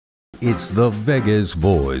It's the Vegas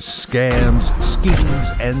Voice. Scams, schemes,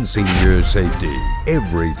 and senior safety.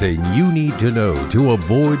 Everything you need to know to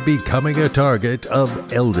avoid becoming a target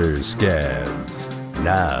of elder scams.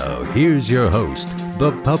 Now, here's your host,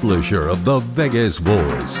 the publisher of the Vegas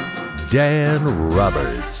Voice, Dan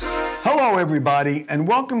Roberts. Hello, everybody, and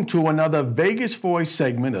welcome to another Vegas Voice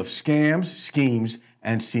segment of Scams, Schemes,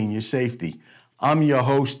 and Senior Safety. I'm your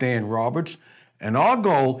host, Dan Roberts, and our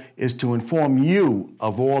goal is to inform you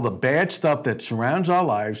of all the bad stuff that surrounds our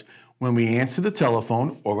lives when we answer the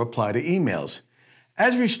telephone or reply to emails.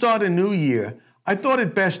 As we start a new year, I thought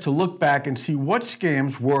it best to look back and see what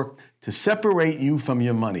scams work to separate you from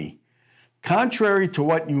your money. Contrary to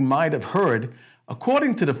what you might have heard,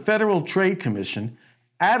 according to the Federal Trade Commission,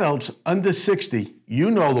 adults under 60, you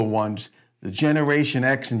know the ones, the Generation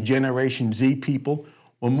X and Generation Z people,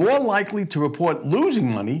 were more likely to report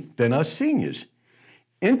losing money than us seniors.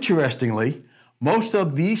 Interestingly, most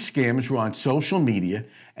of these scams were on social media,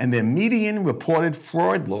 and their median reported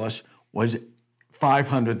fraud loss was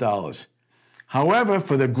 $500. However,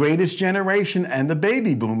 for the greatest generation and the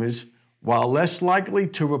baby boomers, while less likely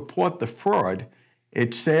to report the fraud,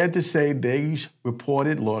 it's sad to say these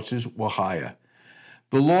reported losses were higher.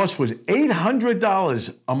 The loss was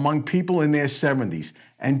 $800 among people in their 70s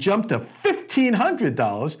and jumped to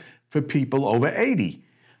 $1,500 for people over 80.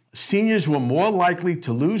 Seniors were more likely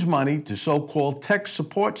to lose money to so-called tech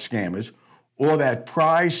support scammers or that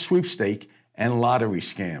prize sweepstake and lottery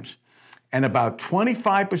scams. And about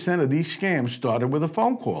 25% of these scams started with a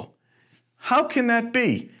phone call. How can that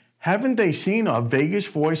be? Haven't they seen our Vegas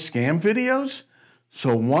Voice scam videos?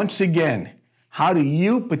 So once again, how do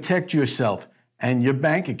you protect yourself and your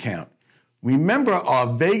bank account? Remember our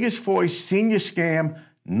Vegas Voice Senior Scam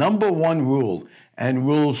 #1 rule and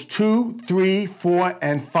rules 2, 3, 4,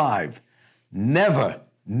 and 5. Never,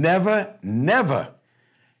 never, never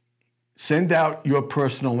send out your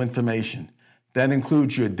personal information. That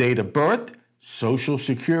includes your date of birth, Social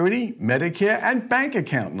Security, Medicare, and bank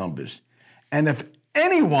account numbers. And if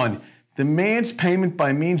anyone demands payment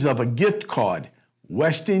by means of a gift card,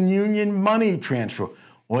 Western Union money transfer,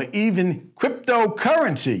 or even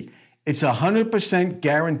cryptocurrency, it's a 100%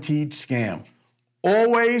 guaranteed scam.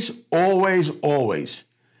 Always, always, always.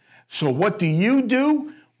 So what do you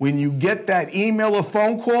do when you get that email or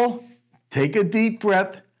phone call? Take a deep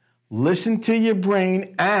breath, listen to your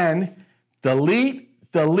brain, and delete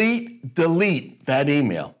that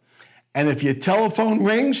email. And if your telephone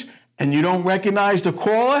rings and you don't recognize the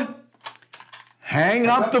caller, hang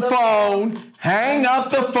up the phone, and hang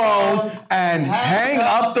up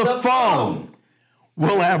the phone.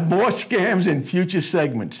 We'll have more scams in future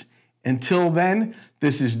segments. Until then,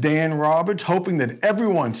 this is Dan Roberts, hoping that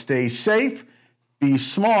everyone stays safe, be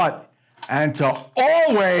smart, and to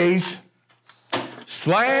always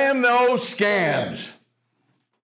slam those scams.